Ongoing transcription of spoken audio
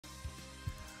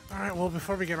Alright, well,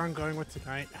 before we get on going with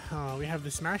tonight, we have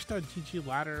the Smash.gg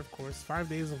ladder, of course, 5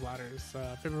 days of ladders,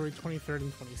 February 23rd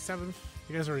and 27th.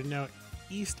 You guys already know,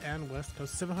 East and West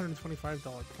Coast,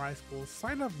 $725 prize pool.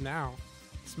 Sign up now,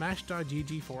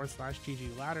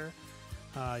 smash.gg/GG ladder.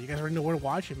 You guys already know where to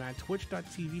watch it, man.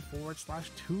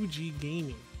 Twitch.tv/2G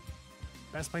gaming.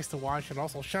 Best place to watch, and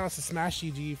also shout out to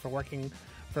SmashGG for working,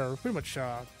 for pretty much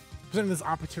presenting this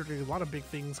opportunity. A lot of big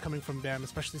things coming from them,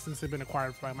 especially since they've been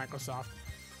acquired by Microsoft.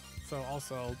 So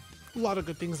also a lot of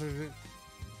good things that are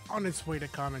on its way to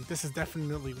come, and this is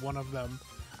definitely one of them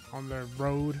on their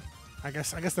road. I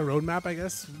guess the roadmap. I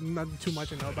guess not too much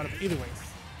to know about it. But either ways,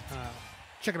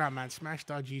 check it out, man.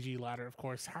 Smash.gg ladder, of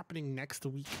course, happening next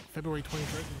week, February 23rd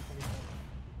and 24th.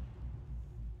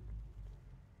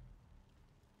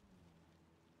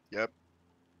 Yep.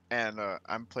 And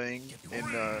I'm playing in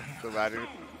the ladder.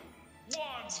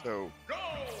 So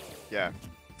yeah,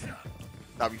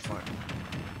 that'll be fun.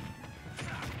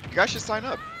 You guys should sign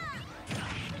up.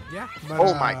 Yeah. But,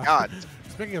 oh my god.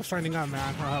 Speaking of signing up,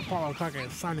 man, ApolloKage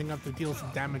is signing up to deal some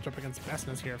damage up against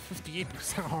Bestness here.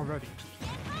 58% already.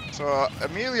 So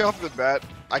immediately off the bat,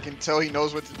 I can tell he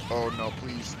knows what to. Oh no,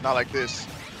 please, not like this.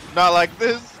 Not like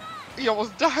this. He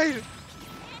almost died.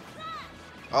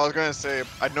 I was gonna say,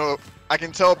 I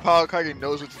can tell ApolloKage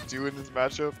knows what to do in this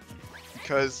matchup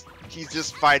because he's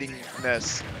just fighting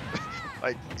Ness.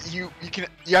 Like you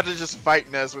have to just fight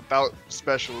Ness without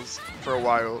specials for a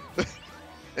while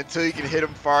until you can hit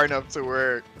him far enough to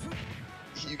where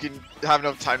you can have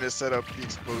enough time to set up the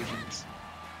explosions.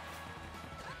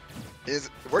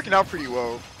 It's working out pretty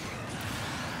well.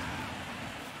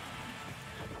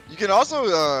 You can also,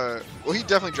 well, he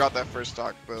definitely dropped that first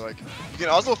stock, but like, you can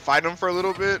also fight him for a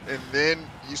little bit, and then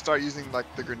you start using like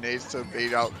the grenades to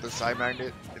bait out the side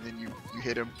magnet, and then you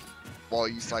hit him while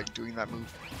he's like doing that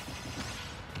move.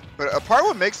 But a part of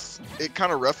what makes it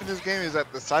kind of rough in this game is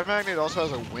that the side magnet also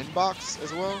has a win box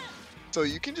as well, so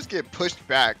you can just get pushed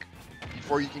back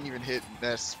before you can even hit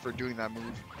Ness for doing that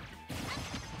move.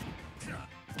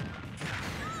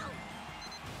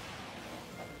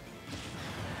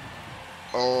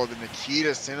 Oh, the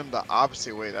Nikita sent him the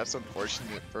opposite way. That's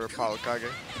unfortunate for ApolloKage.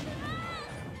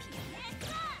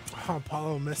 Oh,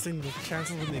 Apollo missing the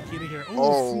chances with Nikita here. Ooh,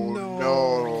 oh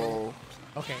no.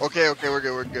 Okay. Okay, we're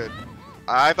good, we're good.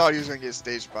 I thought he was gonna get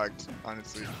stage spiked,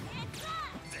 honestly.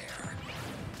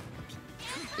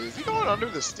 Is he going under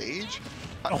the stage?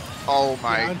 Oh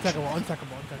my. Yeah, untechable.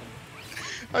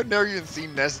 I've never even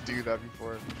seen Ness do that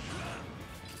before.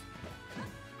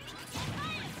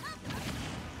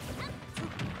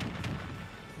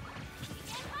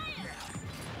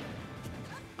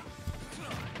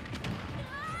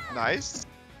 Nice.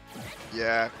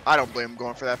 Yeah, I don't blame him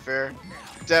going for that fair.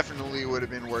 Definitely would have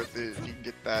been worth it if you can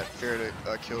get that fair to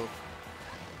kill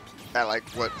at like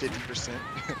what, 50%.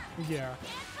 Yeah.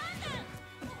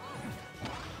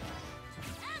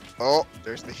 Oh,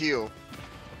 there's the heal.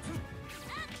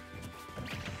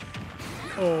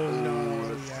 Oh Ooh,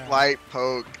 no. the Yeah. slight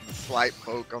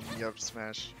poke on the up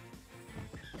smash.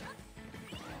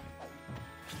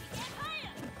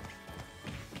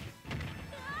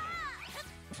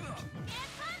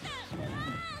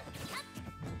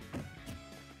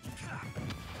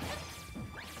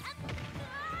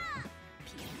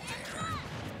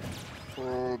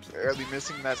 Oh, barely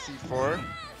missing that C4.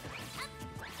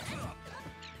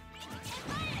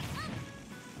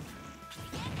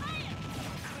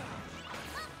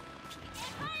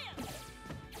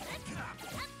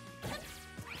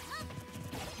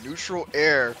 Neutral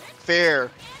air, fair,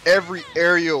 every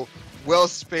aerial, well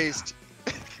spaced.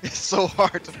 It's so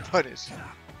hard to punish.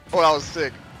 Oh, that was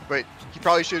sick, but he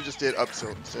probably should have just did up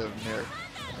tilt instead of nair.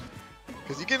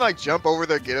 Because you can like jump over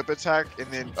their get up attack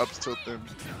and then up tilt them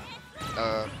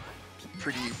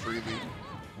pretty freely.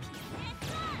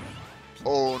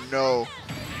 Oh no,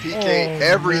 PK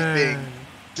everything. Man.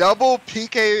 Double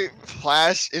PK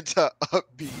flash into up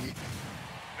B.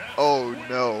 Oh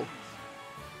no.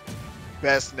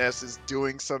 Bestness is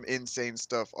doing some insane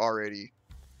stuff already.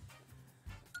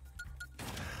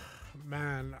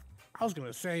 Man, I was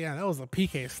gonna say, yeah, that was a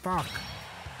PK stock.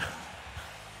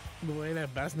 The way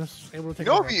that Bestness was able to take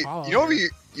over Apollo. You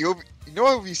know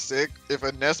what would be sick if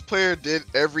a Ness player did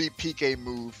every PK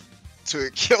move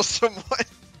to kill someone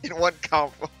in one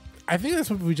combo. I think that's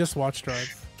what we just watched, right?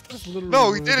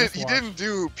 No, he didn't. He didn't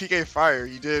do PK fire.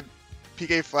 He did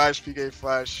PK flash,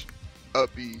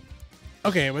 up B.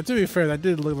 Okay, but to be fair, that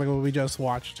did look like what we just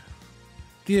watched.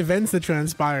 The events that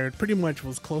transpired pretty much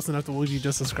was close enough to what you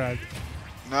just described.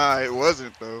 Nah, it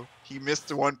wasn't though. He missed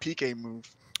the one PK move.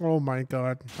 Oh my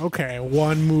god. Okay,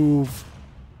 one move.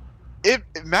 It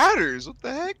matters. What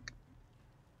the heck?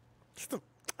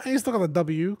 I still got the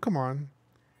W. Come on.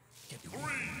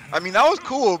 I mean, that was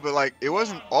cool, but like, it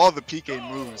wasn't all the PK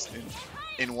moves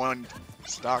in one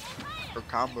stock or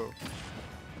combo.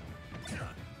 I'm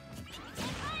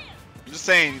just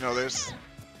saying, you know, there's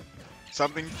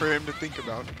something for him to think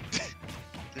about.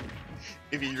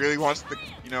 if he really wants to,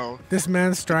 you know. This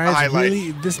man's strides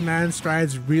really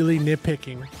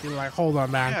nitpicking. You're like, hold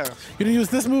on, man. Yeah. You didn't use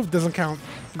this move, doesn't count.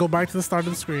 Go back to the start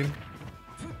of the screen.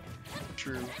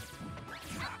 True.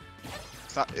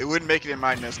 It wouldn't make it in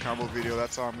my Ness combo video,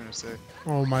 that's all I'm gonna say.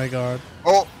 Oh my god.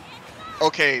 Oh,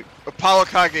 okay.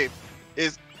 ApolloKage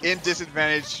is in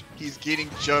disadvantage. He's getting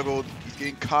juggled. He's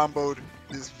getting comboed.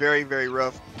 This is very, very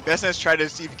rough. Bestness tried to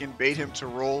see if he can bait him to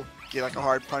roll, get like a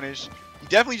hard punish. He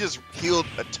definitely just healed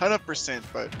a ton of percent,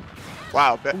 but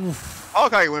wow.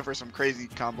 ApolloKage went for some crazy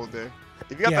combo there.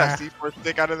 If you got that C4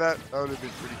 stick out of that, that would have been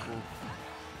pretty cool.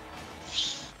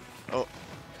 Oh,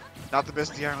 not the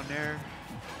best DI on there.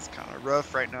 Kind of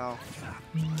rough right now.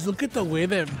 Look at the way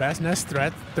that Bestness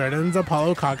threatens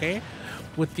ApolloKage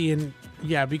with the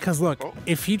because look,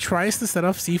 if he tries to set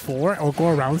up C4 or go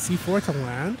around C4 to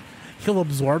land, he'll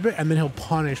absorb it and then he'll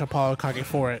punish ApolloKage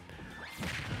for it.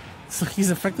 So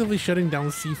he's effectively shutting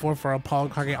down C4 for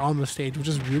ApolloKage on the stage, which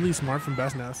is really smart from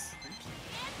Bestness.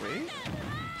 Wait.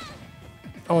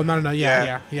 Oh no,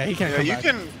 yeah, he can't come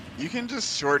back. You can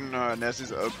just shorten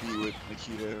Ness's up B with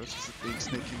Nikita. That's just a thing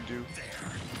Snake can do.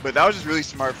 But that was just really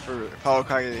smart for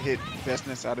ApolloKage to hit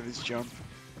Bestness out of his jump.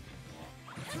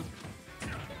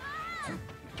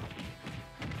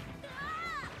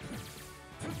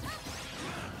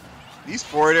 These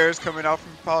forward airs coming out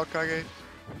from ApolloKage.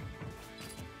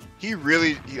 He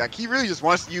really just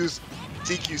wants to use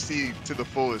TQC to the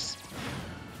fullest.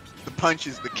 The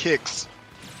punches, the kicks.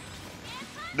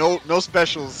 No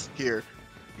specials here.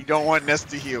 You don't want Ness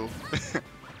to heal.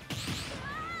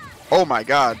 Oh my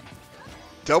god.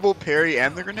 Double parry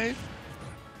and the grenade?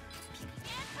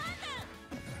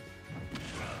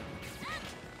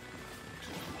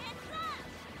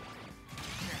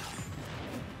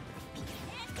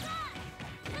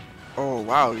 Oh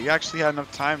wow, he actually had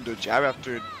enough time to jab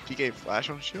after PK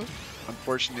flash on shield?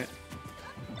 Unfortunate.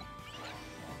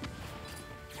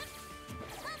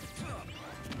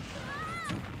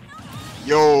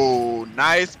 Yo,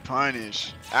 nice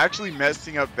punish. Actually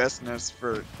messing up Bestness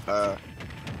for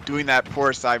doing that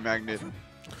poor side magnet.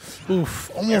 Oof,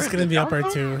 almost getting the upper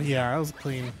two. Yeah, that was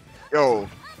clean. Yo,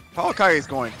 ApolloKage is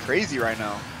going crazy right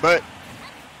now, but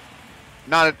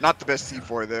not the best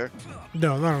C4 there.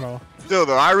 No, not at all. Still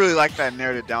though, I really like that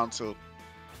narrative down tilt.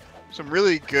 Some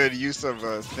really good use of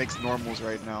Snake's normals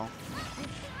right now.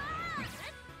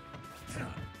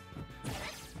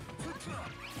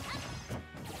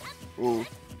 Ooh,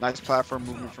 nice platform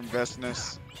movement from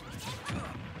Bestness.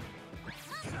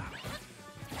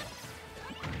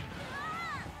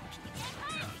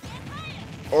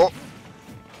 Oh!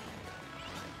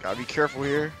 Gotta be careful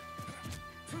here.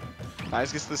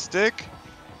 Nice, gets the stick.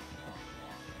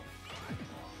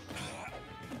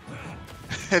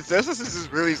 Bestness is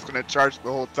just really just gonna charge the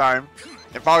whole time.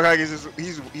 And ApolloKage is just,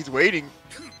 he's waiting.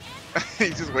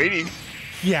 He's just waiting.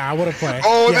 Yeah, what a play.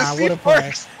 Oh, yeah, what a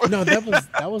play. No,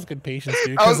 that was good patience,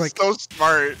 dude. That was like, so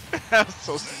smart. That was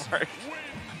so smart.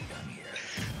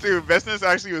 Dude, Bestness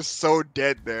actually was so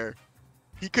dead there.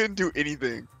 He couldn't do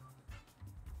anything.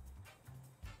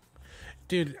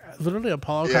 Dude, literally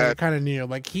ApolloKage kind of knew.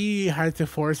 Like, he had to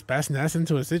force Bestness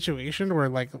into a situation where,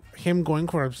 like, him going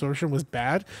for absorption was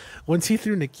bad. Once he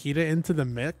threw Nikita into the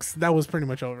mix, that was pretty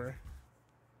much over.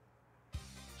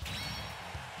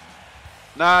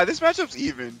 Nah, this matchup's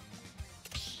even.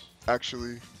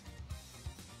 Actually.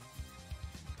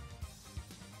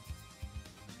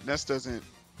 Ness doesn't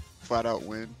flat out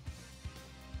win.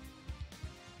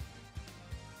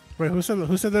 Wait, who said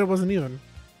that it wasn't even?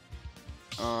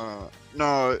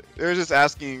 No, they're just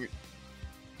asking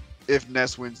if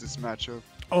Ness wins this matchup.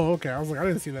 Oh, okay. I was like, I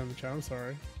didn't see that in the chat. I'm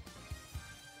sorry.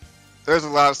 There's a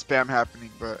lot of spam happening,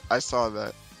 but I saw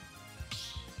that.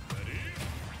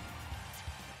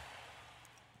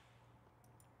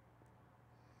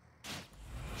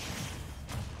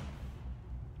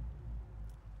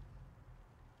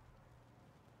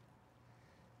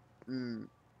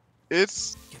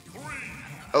 It's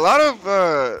a lot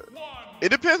of it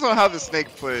depends on how the Snake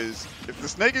plays. If the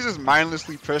Snake is just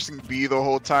mindlessly pressing B the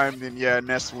whole time, then yeah,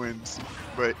 Ness wins.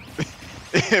 But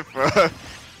if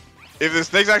the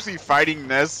Snake's actually fighting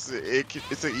Ness,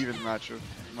 it's an even matchup.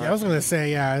 Yeah, I was gonna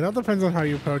say, yeah, it all depends on how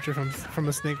you approach it from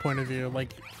a Snake point of view.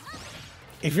 Like,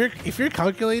 if you're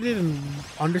calculated and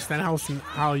understand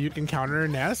how you can counter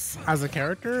Ness as a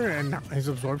character and his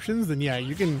absorptions, then yeah,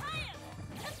 you can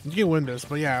You can win this,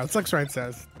 but yeah, it's like Stride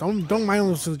says. Don't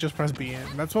mindlessly just press B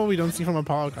in. That's what we don't see from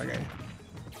ApolloKage.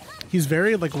 He's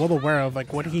very like well aware of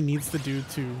like what he needs to do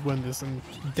to win this, and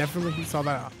definitely he saw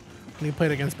that when he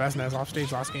played against Bestness off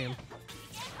stage last game.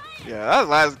 Yeah, that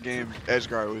last game,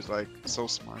 Edgeguard was like so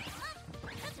smart.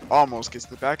 Almost gets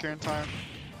the back air in time.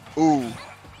 Ooh,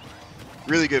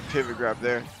 really good pivot grab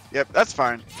there. Yep, that's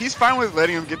fine. He's fine with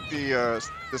letting him get the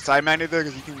side magnet there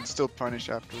because he can still punish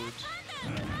afterwards.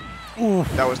 Ooh,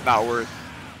 that was not worth.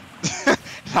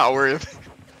 Not worth.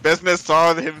 Bestness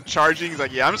saw him charging. He's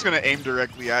like, yeah, I'm just gonna aim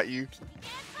directly at you.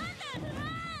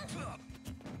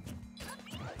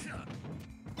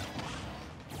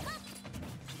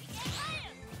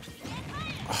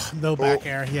 No back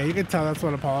air. Yeah, you can tell that's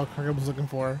what ApolloKage was looking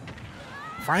for.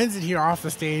 Finds it here off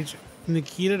the stage.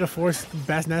 Nikita to force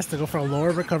Bestness to go for a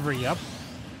lower recovery. Yep.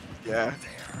 Yeah.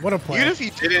 What a play. Even if he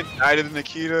didn't die to the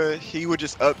Nikita, he would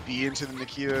just up B into the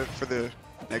Nikita for the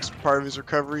next part of his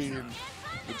recovery and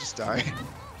would just die.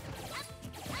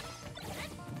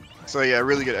 So yeah,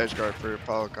 really good edge guard for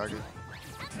ApolloKage.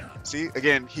 See,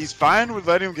 again, he's fine with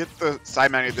letting him get the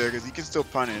side magnet there because he can still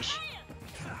punish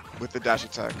with the dash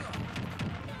attack.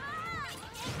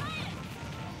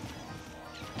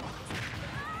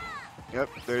 Yep,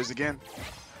 there's again.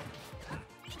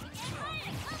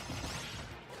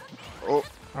 Oh.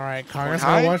 All right, Kaga's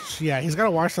gotta watch. Yeah, he's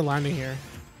gotta watch the landing here.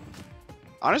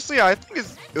 Honestly, I think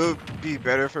it would be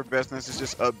better for Bestness to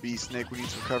just up B Snake when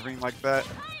he's recovering like that.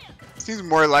 Seems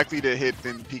more likely to hit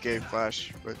than PK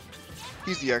Flash, but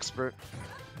he's the expert.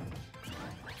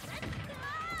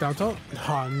 Down tilt.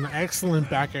 Oh, an excellent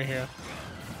back air here.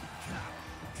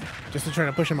 Just to try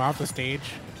to push him off the stage.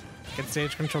 Get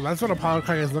stage control. That's what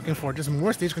ApolloKage is looking for. Just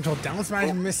more stage control. Down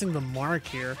smash missing the mark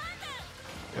here.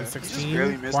 Yeah,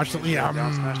 16. Watch the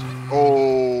down smash.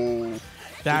 Oh.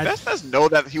 That, did Bestness know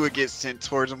that he would get sent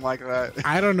towards him like that?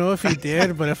 I don't know if he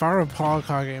did, but if I were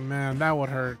ApolloKage, man, that would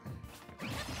hurt.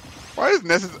 Why is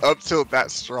Ness's up tilt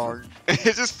that strong?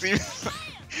 It just seems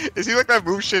it seems like that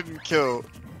move shouldn't kill.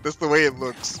 That's the way it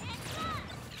looks.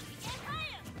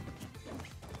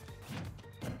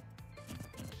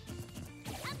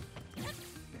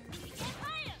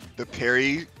 The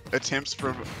parry attempts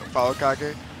from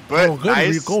ApolloKage, but good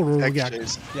nice goal roll. tech Yeah,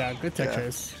 chase. yeah, good tech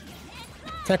chase.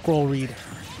 Tech roll read.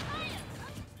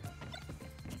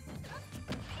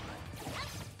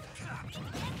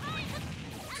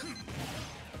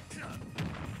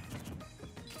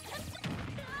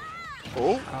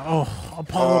 Oh,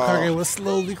 ApolloKage was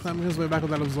slowly climbing his way back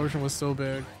with that absorption was so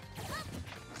big.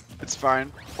 It's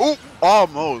fine. Oh,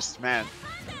 almost, man.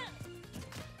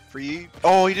 Free.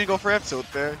 Oh, he didn't go for F tilt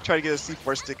there. Try to get a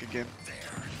C4 stick again.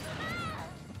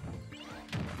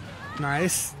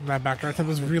 Nice. That back attempt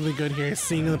was really good here,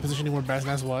 seeing the positioning where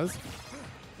Bestness was.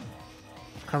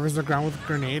 Covers the ground with a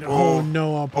grenade. Oh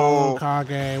no,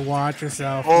 ApolloKage, watch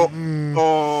yourself. Oh,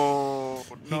 oh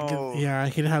no. Yeah,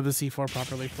 he didn't have the C4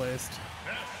 properly placed.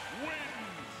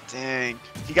 Dang.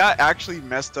 He got actually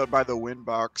messed up by the wind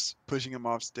box, pushing him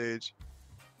off stage.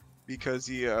 Because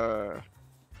he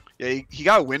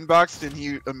got wind boxed and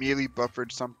he immediately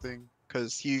buffered something.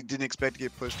 Because he didn't expect to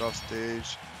get pushed off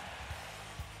stage.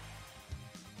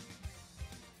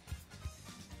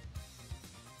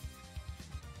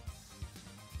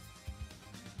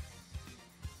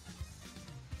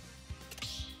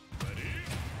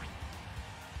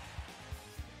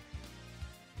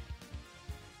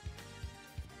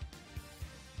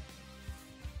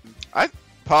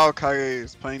 ApolloKage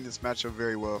is playing this matchup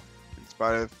very well, in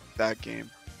spite of that game.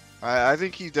 I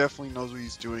think he definitely knows what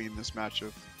he's doing in this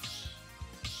matchup.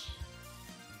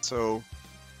 So,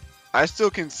 I still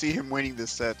can see him winning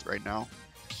this set right now.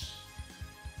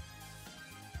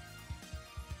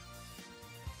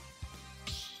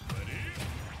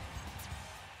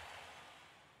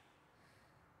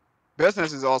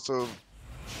 Bestness is also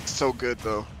so good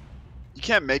though. You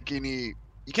can't make any.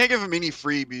 You can't give him any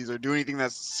freebies or do anything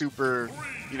that's super,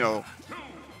 you know,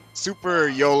 super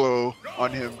YOLO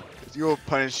on him. Because he will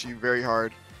punish you very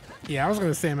hard. Yeah, I was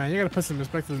gonna say, man, you gotta put some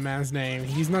respect to the man's name.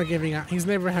 He's not giving out. He's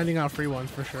never handing out free ones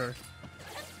for sure.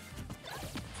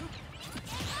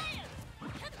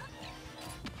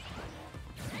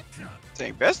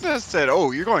 Dang, Bestness said, "Oh,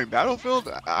 you're going Battlefield?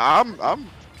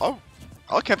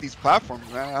 I'll keep these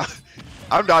platforms, man.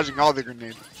 I'm dodging all the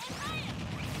grenades."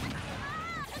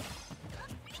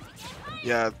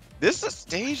 Yeah, this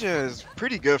stage is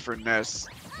pretty good for Ness.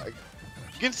 Like,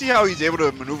 you can see how he's able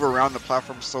to maneuver around the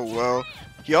platform so well.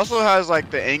 He also has like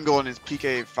the angle in his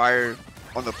PK fire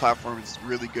on the platform is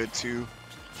really good too.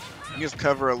 He can just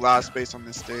cover a lot of space on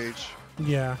this stage.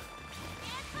 Yeah.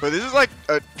 But this is like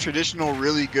a traditional,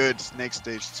 really good Snake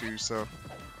stage too. So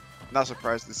Not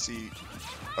surprised to see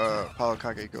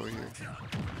ApolloKage go here.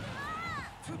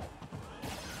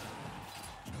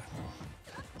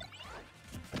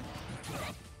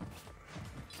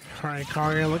 Alright,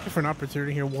 Kage looking for an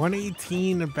opportunity here.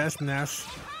 118 Bestness.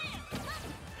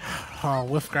 Oh,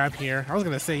 whiff grab here. I was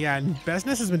gonna say, yeah,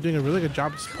 Bestness has been doing a really good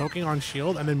job just poking on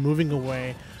shield and then moving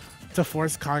away to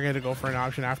force Kage to go for an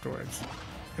option afterwards.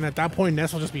 And at that point,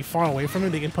 Ness will just be far away from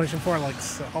him. They can punish him for it like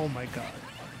so. Oh my god.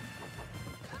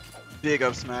 Big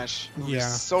up smash. Yeah.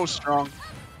 So strong.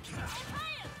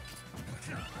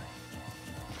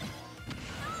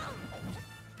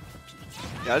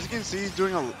 Yeah, as you can see, he's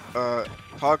doing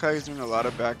ApolloKage is doing a lot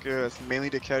of back air. That's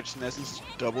mainly to catch Ness's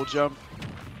double jump.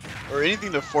 Or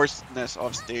anything to force Ness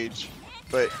off stage.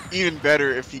 But even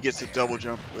better if he gets a double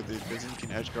jump with it, because he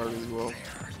can edge guard really well.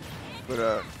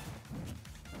 But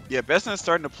yeah, Bestness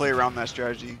starting to play around that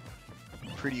strategy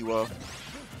pretty well.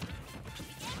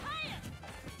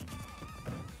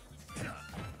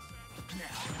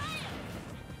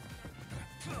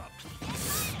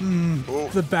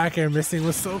 The back air missing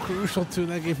was so crucial too.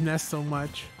 That gave Ness so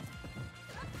much.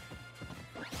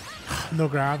 No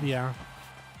grab, yeah.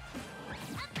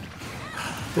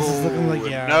 This is looking like,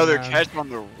 yeah, another catch on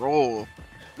the roll.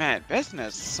 Man, Bestness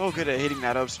is so good at hitting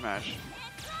that up smash.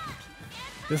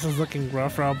 This is looking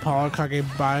rough for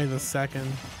ApolloKage by the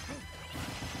second.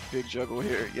 Big juggle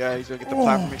here. Yeah, he's gonna get the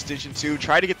platform extension too.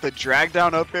 Try to get the drag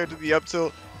down up there to the up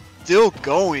tilt. Still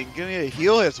going. Getting a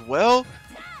heal as well.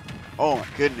 Oh my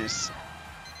goodness.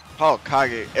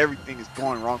 ApolloKage, everything is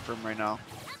going wrong for him right now.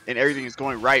 And everything is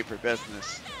going right for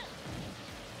Bestness.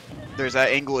 There's that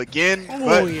angle again,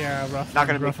 but yeah, rough not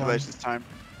gonna make the ledge this time.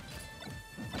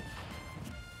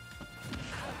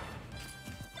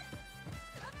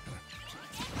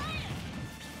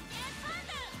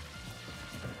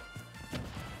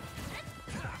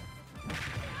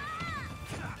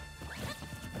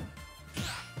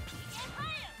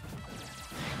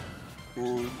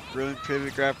 Ooh, really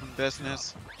pivot grab from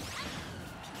Bestness.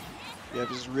 Yeah,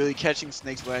 just really catching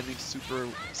Snake's landing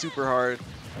super hard.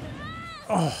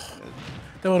 Oh,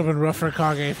 that would have been rough for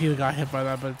Kage if he got hit by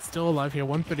that, but still alive here.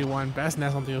 131,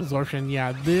 Bestness on the absorption.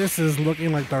 Yeah, this is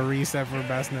looking like the reset for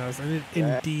Bestness, and it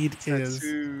indeed is.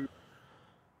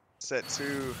 Set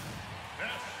 2.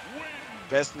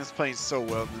 Bestness playing so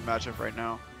well in the matchup right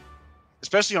now.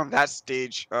 Especially on that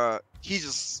stage. He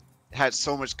just had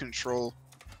so much control.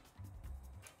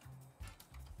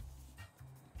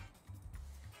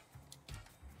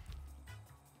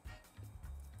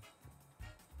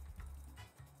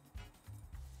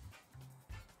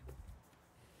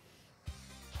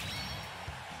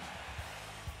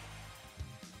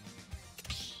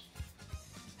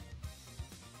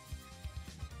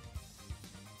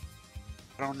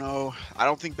 I don't know. I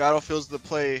don't think Battlefield's the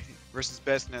play versus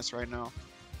Bestness right now.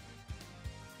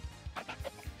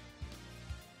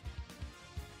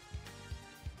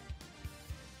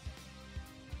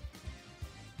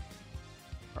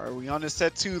 Are we on to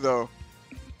set 2 though?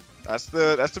 That's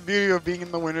the beauty of being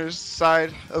in the winner's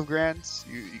side of Grands.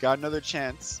 You got another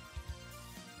chance.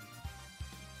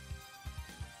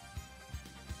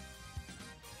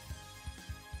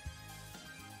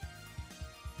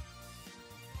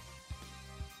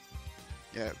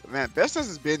 Yeah, man, Bestness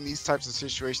has been in these types of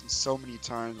situations so many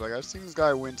times. Like, I've seen this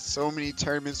guy win so many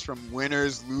tournaments from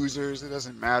winners, losers, it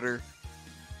doesn't matter.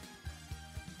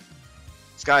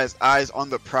 This guy has eyes on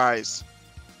the prize.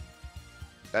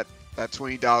 That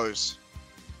 $20.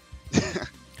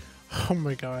 Oh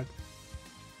my god.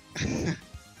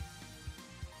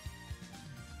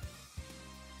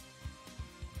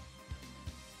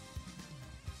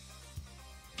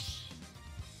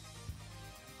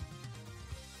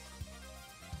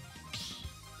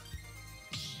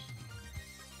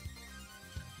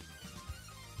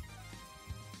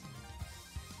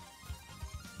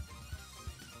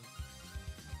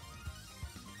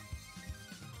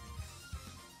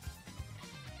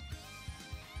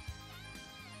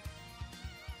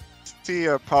 See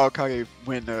ApolloKage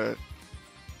win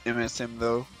MSM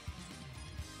though.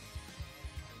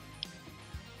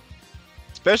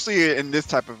 Especially in this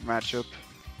type of matchup.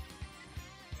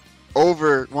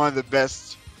 Over one of the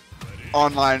best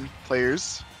online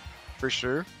players, for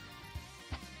sure.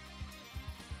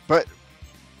 But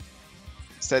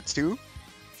set 2.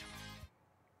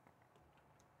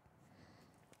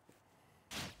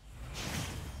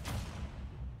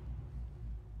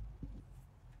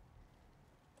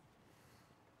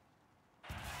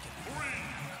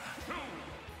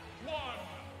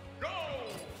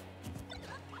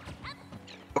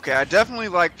 Okay, I definitely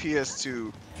like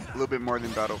PS2 a little bit more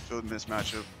than Battlefield in this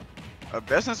matchup.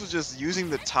 Bestness was just using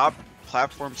the top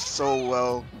platform so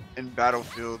well. in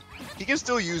Battlefield. He can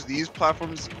still use these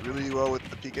platforms really well with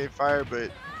the PK fire,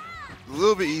 but a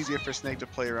little bit easier for Snake to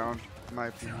play around, in my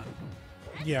opinion.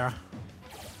 Yeah.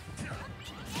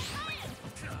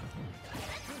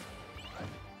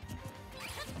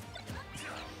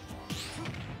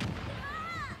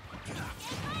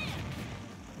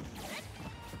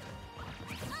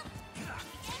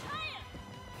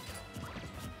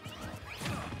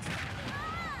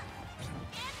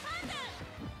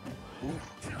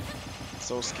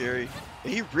 So scary.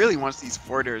 He really wants these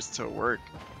forwarders to work.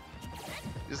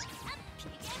 Just,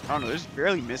 I don't know, they're just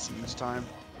barely missing each time.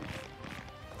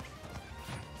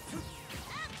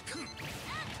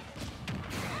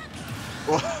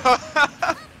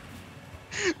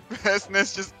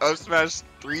 Bestness just up smashed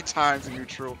 3 times in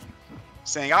neutral,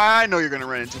 saying, I know you're gonna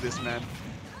run into this, man.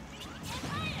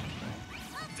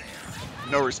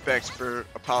 No respect for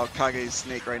ApolloKage's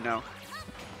Snake right now.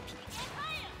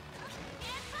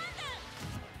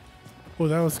 Oh,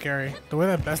 that was scary. The way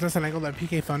that Bestness angled that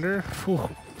PK Thunder, whew,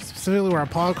 specifically where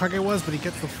ApolloKage was, but he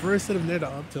gets the first hit of near to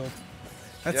up tilt.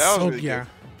 That's Yeah, that was so really yeah. good.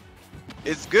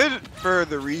 It's good for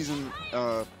the reason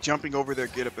jumping over their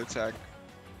get up attack.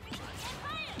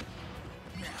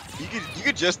 You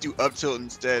could just do up tilt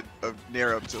instead of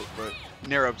nair up tilt, but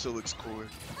nair up tilt looks cooler.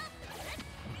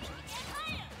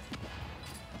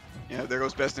 Yeah, there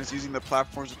goes Bestness using the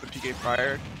platforms with the PK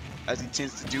fire, as he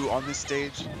tends to do on this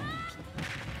stage.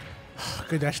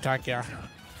 Good dash attack, yeah.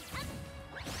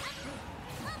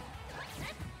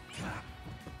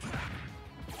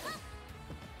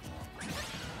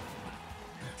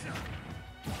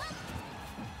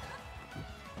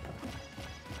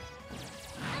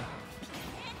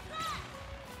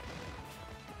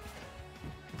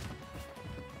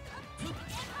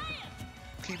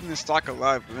 Keeping the stock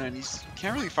alive, but man,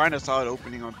 can't really find a solid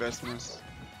opening on Bestness.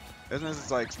 Bestness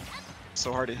is like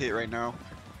so hard to hit right now.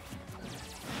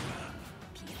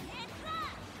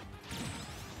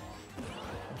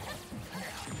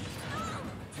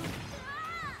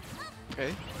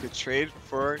 Okay, good trade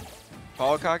for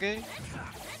ApolloKage.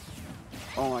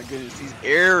 Oh my goodness, these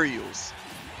aerials.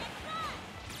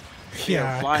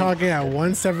 Yeah, Kage at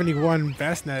 171,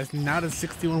 Bestness, now to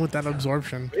 61 with that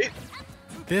absorption. Wait.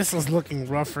 This is looking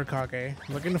rough for Kage.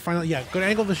 Looking to find out, yeah, good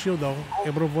angle of the shield though.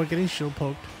 Able to avoid getting shield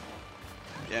poked.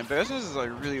 Yeah, and Bestness is like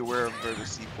really aware of where the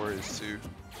C4 is too.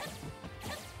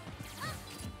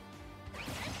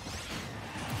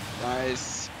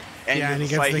 Nice. Yeah, and he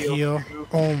gets the heal.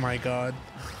 Oh my god.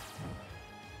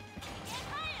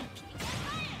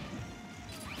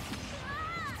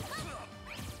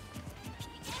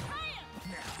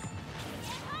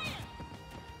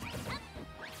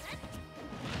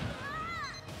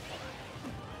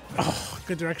 Oh,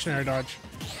 good direction air dodge.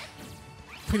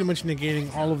 Pretty much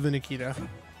negating all of the Nikita.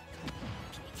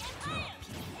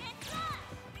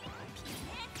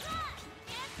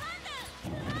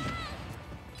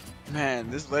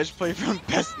 Man, this ledge play from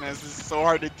Bestness is so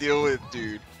hard to deal with,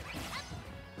 dude.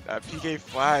 That PK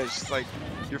flash, it's like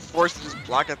you're forced to just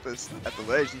block at the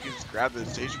ledge. You can just grab the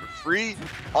stage for free.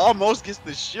 Almost gets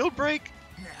the shield break.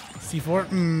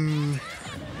 C4,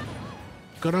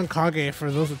 good on Kage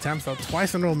for those attempts though.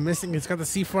 Twice in a row missing. He's got the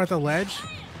C4 at the ledge.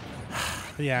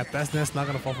 Yeah, Bestness not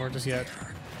gonna fall for it just yet.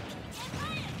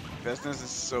 Bestness is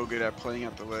so good at playing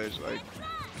at the ledge. Like,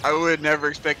 I would never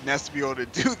expect Ness to be able to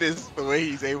do this the way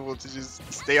he's able to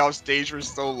just stay off stage for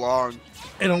so long.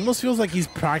 It almost feels like he's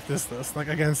practiced this, like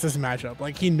against this matchup.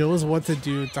 Like he knows what to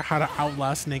do to how to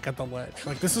outlast Snake at the ledge.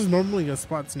 Like this is normally a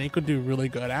spot Snake would do really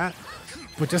good at,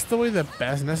 but just the way that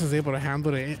Bestness is able to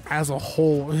handle it as a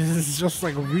whole is just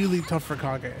like really tough for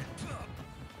Kage.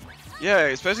 Yeah,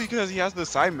 especially because he has the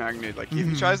side magnet. Like if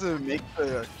he tries to make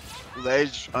the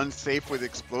ledge unsafe with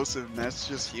explosive, Ness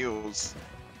just heals.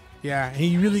 Yeah,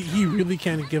 he really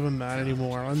can't give him that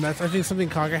anymore, and that's I think something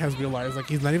Kage has realized. Like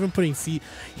he's not even putting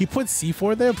he puts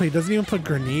C4 there, but he doesn't even put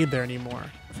grenade there anymore.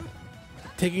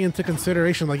 Taking into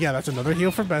consideration, like yeah, that's another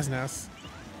heal for Bestness.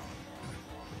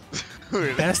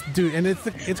 Dude, and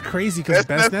it's crazy because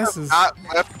Bestness is not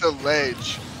left the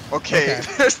ledge. Okay.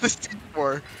 There's the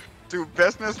C4. Dude,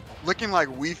 Bestness looking like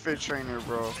Wii Fit trainer,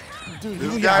 bro. Dude,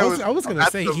 this yeah, guy I was gonna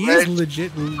say he is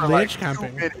legit ledge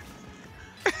camping.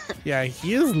 Yeah,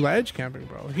 he is ledge camping,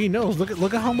 bro. He knows.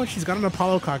 Look at how much he's got on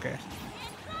ApolloKage.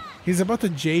 He's about to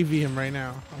JV him right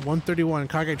now. 131.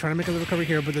 Kage trying to make a little recovery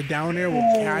here, but the down air will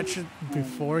catch it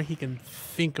before he can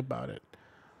think about it.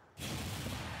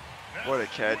 What a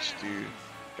catch, dude.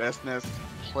 Bestness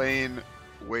playing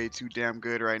way too damn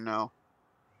good right now.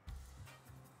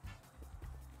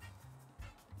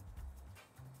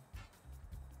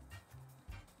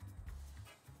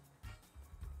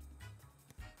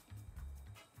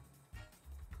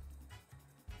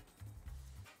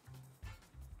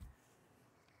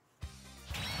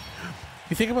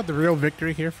 You think about the real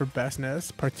victory here for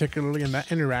Bestness, particularly in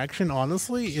that interaction,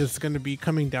 honestly, is going to be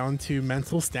coming down to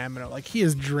mental stamina. Like, he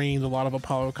has drained a lot of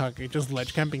ApolloKage just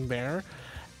ledge camping there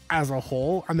as a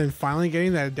whole, and then finally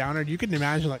getting that downer. You can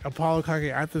imagine, like,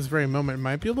 ApolloKage at this very moment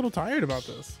might be a little tired about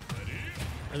this.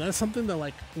 And that's something that,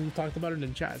 like, we talked about it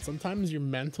in chat. Sometimes your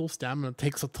mental stamina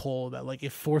takes a toll that, like,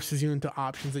 it forces you into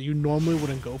options that you normally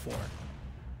wouldn't go for.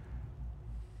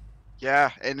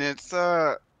 Yeah, and it's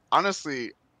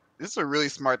honestly, this is a really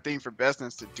smart thing for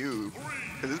Bestness to do,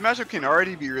 because this matchup can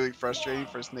already be really frustrating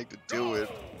for Snake to deal with,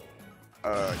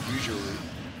 usually.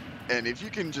 And if you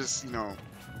can just, you know,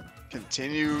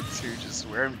 continue to just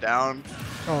wear him down.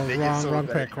 Oh, wrong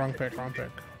pick.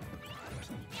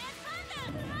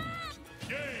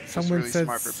 Someone really said,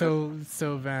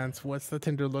 so Vance, what's the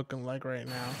Tinder looking like right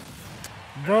now?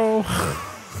 Bro.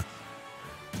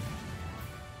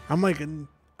 I'm like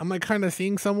kind of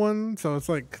seeing someone, so it's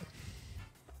like,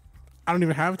 I don't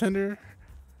even have Tinder.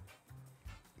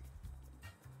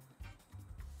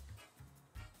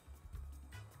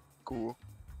 Cool.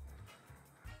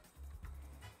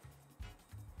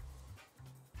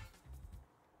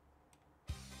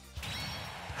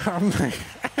 I'm like,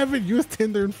 I haven't used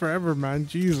Tinder in forever, man.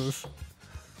 Jesus.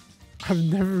 I've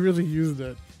never really used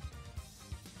it.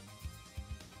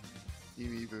 Me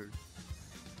neither.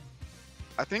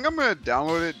 I think I'm gonna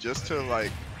download it just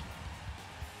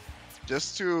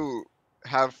to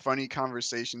have funny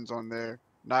conversations on there.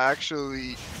 Not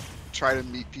actually try to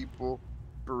meet people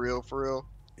for real.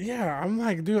 Yeah, I'm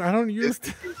like, dude, I don't use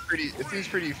it seems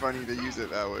pretty funny to use it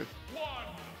that way.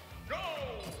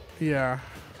 Yeah.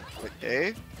 Like,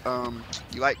 hey,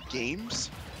 you like games?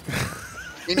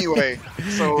 Anyway,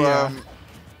 so Yeah.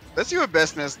 let's see what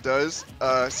Bestness does.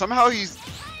 Somehow he's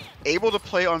able to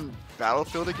play on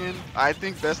Battlefield again. I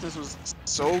think Bestness was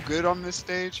so good on this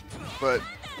stage, but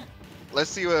let's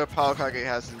see what ApolloKage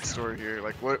has in store here.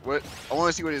 Like, what I want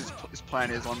to see what his plan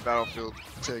is on Battlefield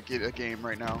to get a game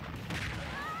right now.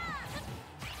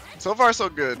 So far, so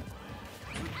good.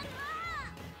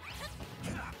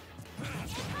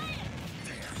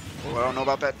 Oh, I don't know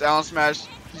about that down smash.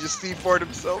 He just C4'd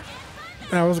himself.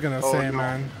 I was gonna say, no.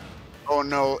 man. Oh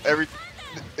no, this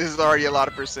is already a lot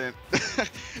of percent.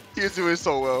 He was doing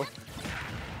so well.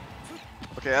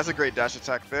 Okay, that's a great dash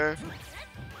attack there.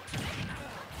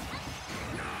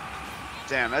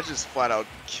 Damn, that just flat out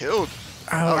killed.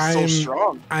 That was so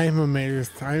strong. I'm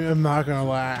amazed. I'm not gonna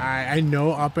lie. I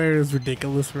know up air is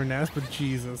ridiculous for Ness, but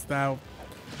Jesus, that.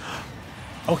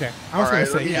 Okay, I was gonna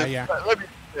say, yeah.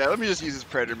 Let me just use his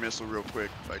Predator missile real quick.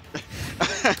 Like,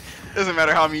 doesn't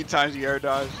matter how many times you air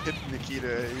dodge, hit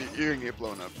Nikita, you're gonna get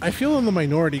blown up. I feel in the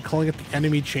minority calling it the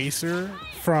enemy chaser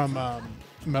from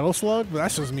Metal Slug, but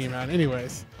that's just me, man.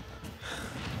 Anyways.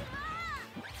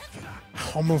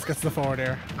 Almost gets the forward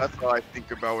air. That's all I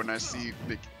think about when I see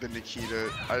the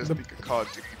Nikita. I just think of Call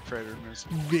of Duty Predator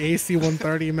missile. The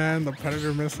AC-130, man, the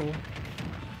Predator missile.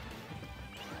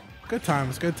 Good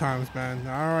times, man.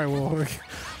 All right, well, I'm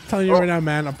telling you right now,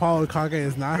 man, ApolloKage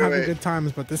is not having good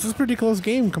times, but this is a pretty close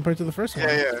game compared to the first one.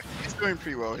 Yeah, he's doing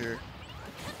pretty well here.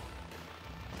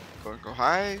 Go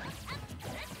high.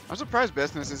 I'm surprised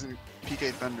Bestness isn't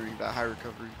PK thundering that high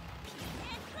recovery.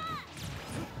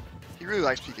 He really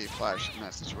likes PK Flash in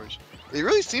that situation. It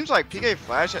really seems like PK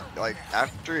Flash, like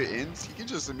after it ends, he can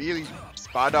just immediately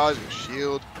spot dodge or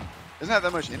shield. Doesn't have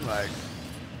that much in lag.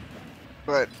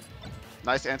 But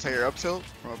nice anti-air up tilt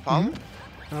from Apollo.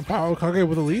 ApolloKage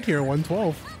with a lead here,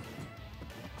 112.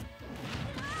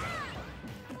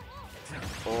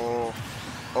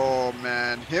 Oh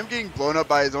man, him getting blown up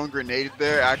by his own grenade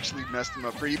there actually messed him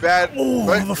up pretty bad. Ooh,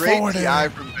 but great DI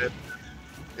from Bestness.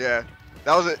 Yeah,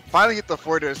 that was it. Finally get the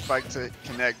forward air spike to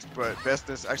connect, but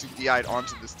Bestness actually DI'd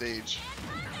onto the stage.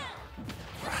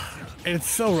 It's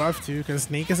so rough too, because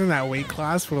Snake is in that weight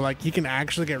class where like he can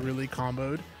actually get really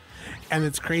comboed, and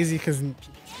it's crazy because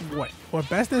what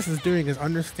Bestness is doing is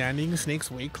understanding Snake's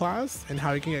weight class and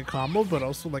how he can get comboed, but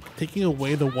also like taking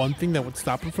away the one thing that would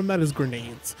stop him from that is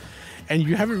grenades. And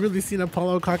you haven't really seen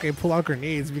ApolloKage pull out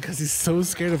grenades because he's so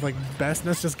scared of like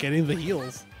Bestness just getting the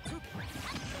heals.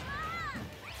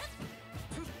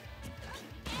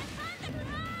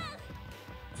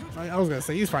 I was gonna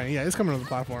say he's fine. Yeah, he's coming to the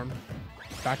platform.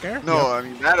 Back air? No, Yep. I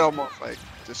mean that almost like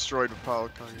destroyed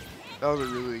ApolloKage. That was a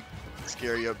really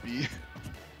scary up B.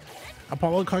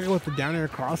 ApolloKage with the down air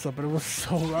cross up, but it was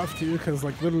so rough too because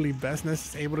like literally Bestness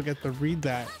is able to get the read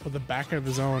that with the back air of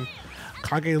his own.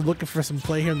 Kage looking for some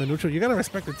play here in the neutral. You gotta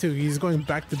respect it too. He's going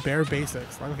back to bare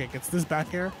basics. Like, okay, gets this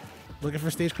back air, looking for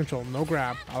stage control, no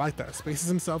grab. I like that. Spaces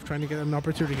himself, trying to get an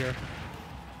opportunity here.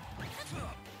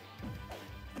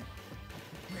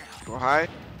 Go high.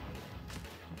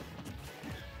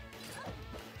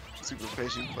 super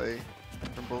patient play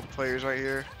from both players right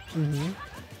here. Mm-hmm.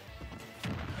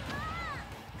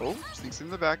 Oh, sneaks in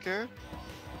the back air.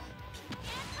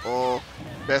 Oh,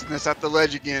 Bestness at the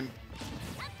ledge again.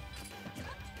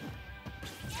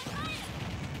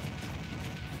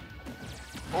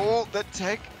 Oh, the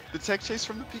tech chase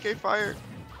from the PK fire.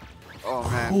 Oh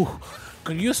man. Ooh.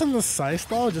 Could use on the side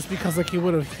stall just because like he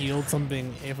would have healed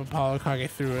something if ApolloKage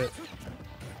threw it.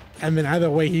 And then either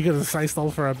way, he could have side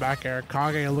stalled for a back air.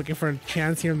 Kage looking for a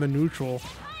chance here in the neutral.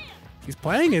 He's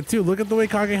playing it too. Look at the way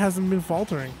Kage hasn't been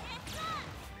faltering.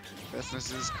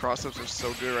 Bestness's cross-ups are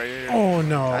so good right here. Oh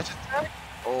no.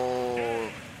 Oh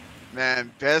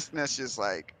man, Bestness is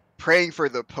like praying for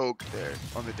the poke there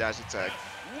on the dash attack.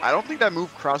 I don't think that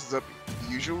move crosses up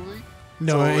usually.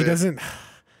 No, so it doesn't.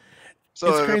 So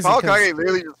it's if crazy ApolloKage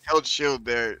literally just held shield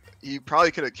there, he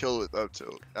probably could have killed it up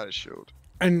tilt out of shield.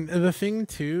 And the thing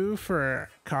too for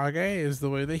Kage is the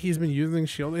way that he's been using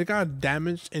shield. It got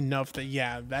damaged enough that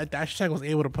yeah, that dash attack was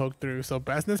able to poke through. So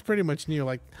Bestness pretty much knew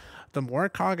like the more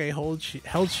Kage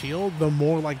held shield, the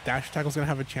more like dash attack was gonna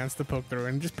have a chance to poke through,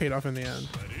 and it just paid off in the end.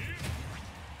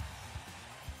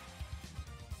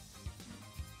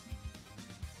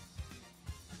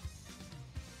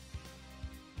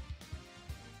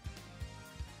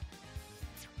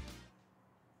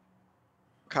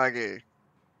 Kage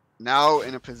now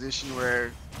in a position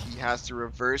where he has to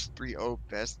reverse 3-0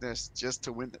 Bestness just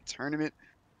to win the tournament.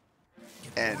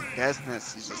 And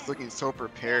Bestness is just looking so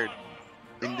prepared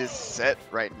in this set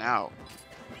right now.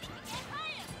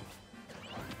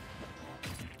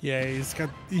 Yeah,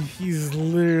 he's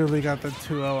literally got the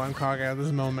 2-0 on Kage at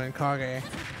this moment. Kage,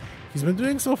 he's been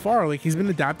doing so far, like he's been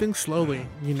adapting slowly.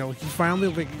 You know, he finally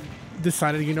like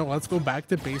decided, you know, let's go back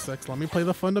to basics. Let me play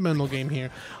the fundamental game here.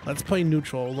 Let's play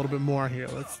neutral a little bit more here.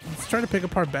 Let's try to pick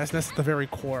apart Bestness at the very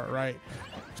core, right?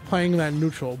 He's playing that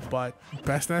neutral, but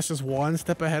Bestness just one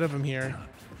step ahead of him here.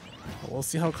 We'll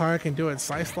see how Kage can do it.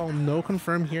 Side stall, no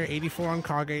confirm here. 84 on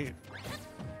Kage.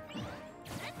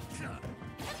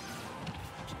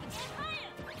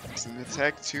 In the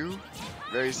tech too,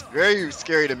 very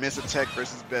scary to miss a tech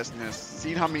versus Bestness.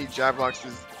 Seeing how many jab blocks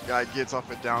this guy gets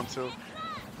off a down tilt.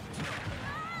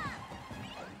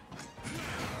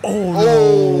 Oh Oh,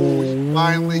 no! he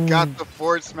finally got the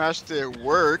forward smash to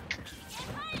work.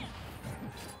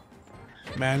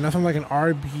 Man, nothing like an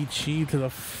RPG to the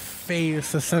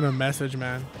face to send a message,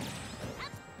 man.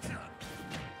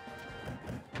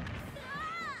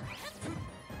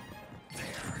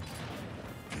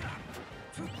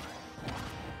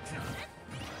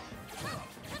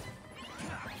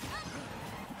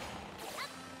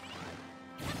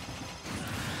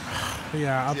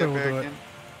 Yeah, I'll think we'll do it.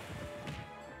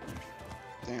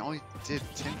 Dang, only did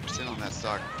 10% on that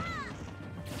stock.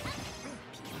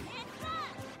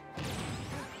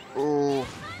 Oh,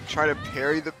 try to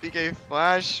parry the PK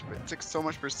flash, but it took so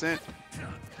much percent.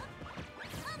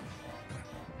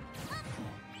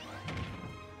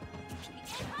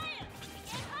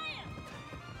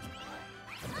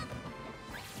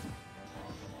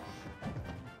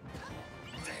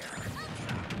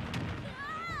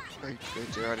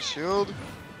 Great out of shield.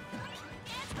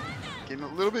 Getting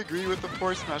a little bit greedy with the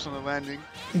forward smash on the landing.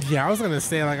 Yeah, I was gonna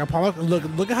say like Apollo.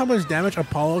 Look at how much damage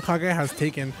ApolloKage has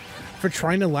taken for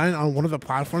trying to land on one of the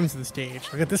platforms of the stage.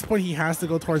 Like at this point, he has to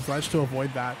go towards ledge to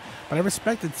avoid that. But I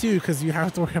respect it too because you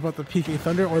have to worry about the PK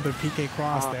Thunder or the PK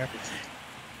Cross there.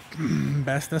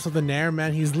 Bestness with the Nair,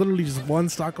 man. He's literally just one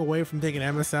stock away from taking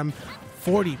MSM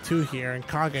 42 here, and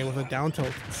Kage with a down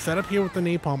tilt set up here with the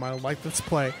napalm. I like this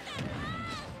play.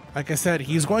 Like I said,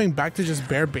 he's going back to just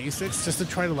bare basics just to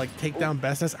try to like take down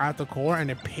Bestness at the core, and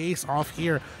it pays off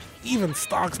here. Even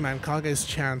stocks, man, Kage's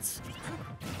chance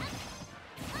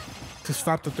to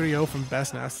stop the 3-0 from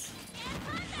Bestness.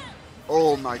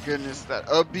 Oh my goodness, that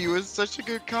up B was such a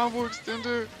good combo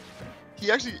extender.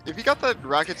 He actually, if he got that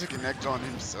racket to connect on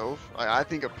himself, I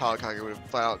think ApolloKage would have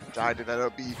flat out died to that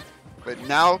up B. But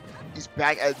now he's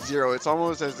back at 0. It's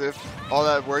almost as if all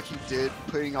that work he did,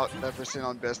 putting out that percent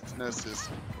on Bestness, is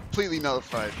completely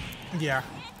nullified. Yeah.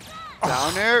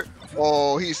 Down air?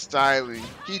 Oh, he's styling.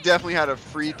 He definitely had a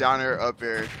free down air up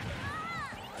air.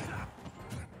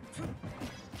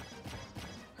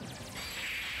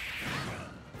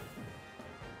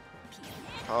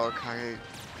 ApolloKage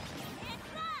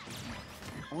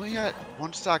only got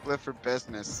one stock left for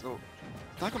Bestness, so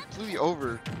it's not completely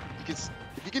over.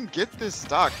 If he can get this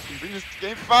stock, he can bring this to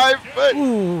game 5, but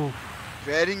Ooh.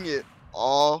 betting it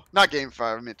all. Not game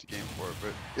 5, I meant to game 4, but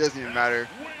it doesn't even matter.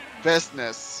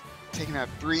 Bestness taking that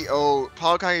 3-0.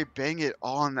 ApolloKage bang it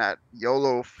all on that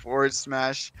YOLO forward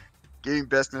smash, giving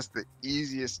Bestness the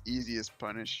easiest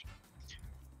punish.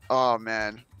 Oh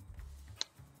man.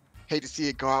 Hate to see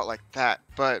it go out like that,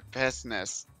 but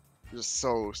Bestness is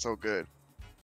so good.